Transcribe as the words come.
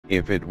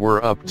If it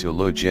were up to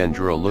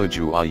Lujendra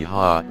Luju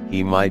Ojha,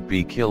 he might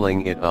be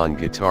killing it on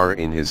guitar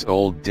in his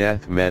old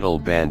death metal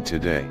band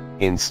today.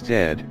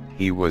 Instead,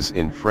 he was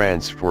in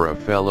France for a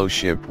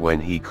fellowship when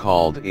he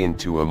called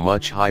into a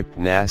much-hyped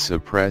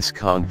NASA press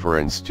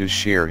conference to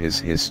share his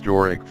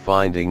historic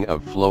finding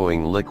of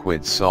flowing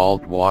liquid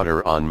salt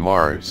water on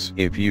Mars.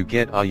 If you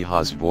get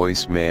Ojha's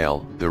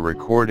voicemail, the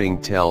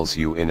recording tells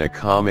you in a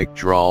comic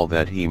drawl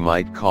that he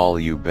might call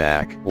you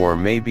back, or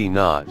maybe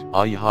not.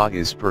 Ojha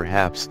is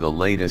perhaps the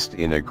latest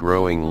in a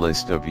growing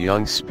list of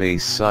young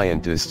space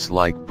scientists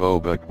like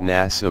Bobak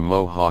NASA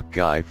Mohawk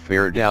Guy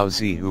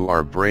Ferdowsi who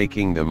are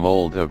breaking the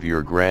mold of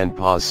your grandpa's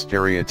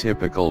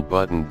stereotypical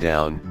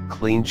button-down,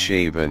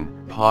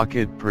 clean-shaven,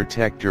 pocket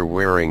protector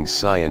wearing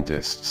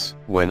scientists.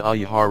 When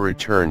Ojha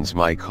returns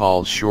my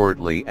call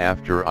shortly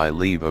after I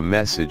leave a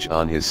message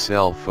on his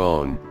cell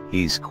phone,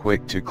 he's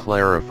quick to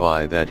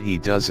clarify that he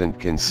doesn't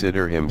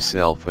consider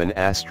himself an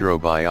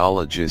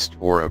astrobiologist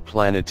or a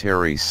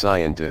planetary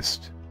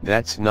scientist.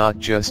 That's not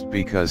just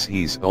because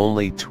he's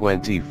only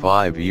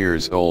 25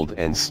 years old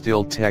and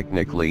still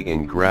technically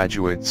in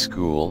graduate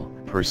school,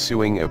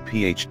 pursuing a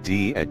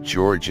PhD at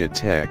Georgia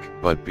Tech,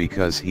 but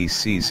because he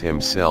sees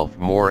himself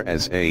more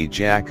as a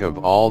jack of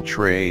all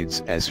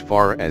trades as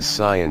far as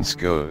science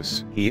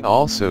goes. He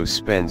also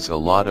spends a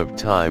lot of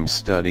time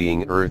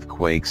studying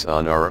earthquakes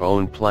on our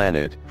own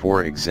planet.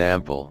 For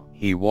example,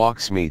 he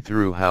walks me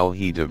through how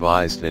he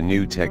devised a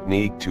new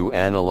technique to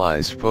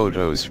analyze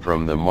photos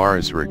from the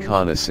Mars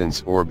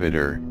Reconnaissance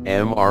Orbiter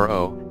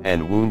 (MRO),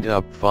 and wound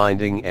up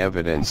finding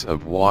evidence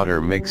of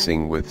water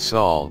mixing with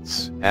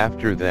salts.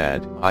 After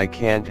that, I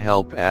can't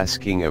help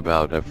asking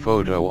about a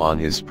photo on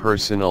his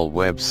personal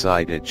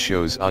website. It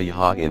shows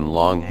Ojha in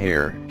long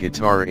hair,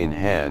 guitar in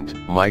hand,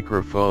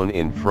 microphone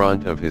in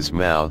front of his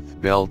mouth,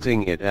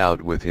 belting it out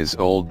with his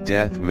old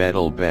death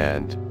metal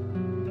band.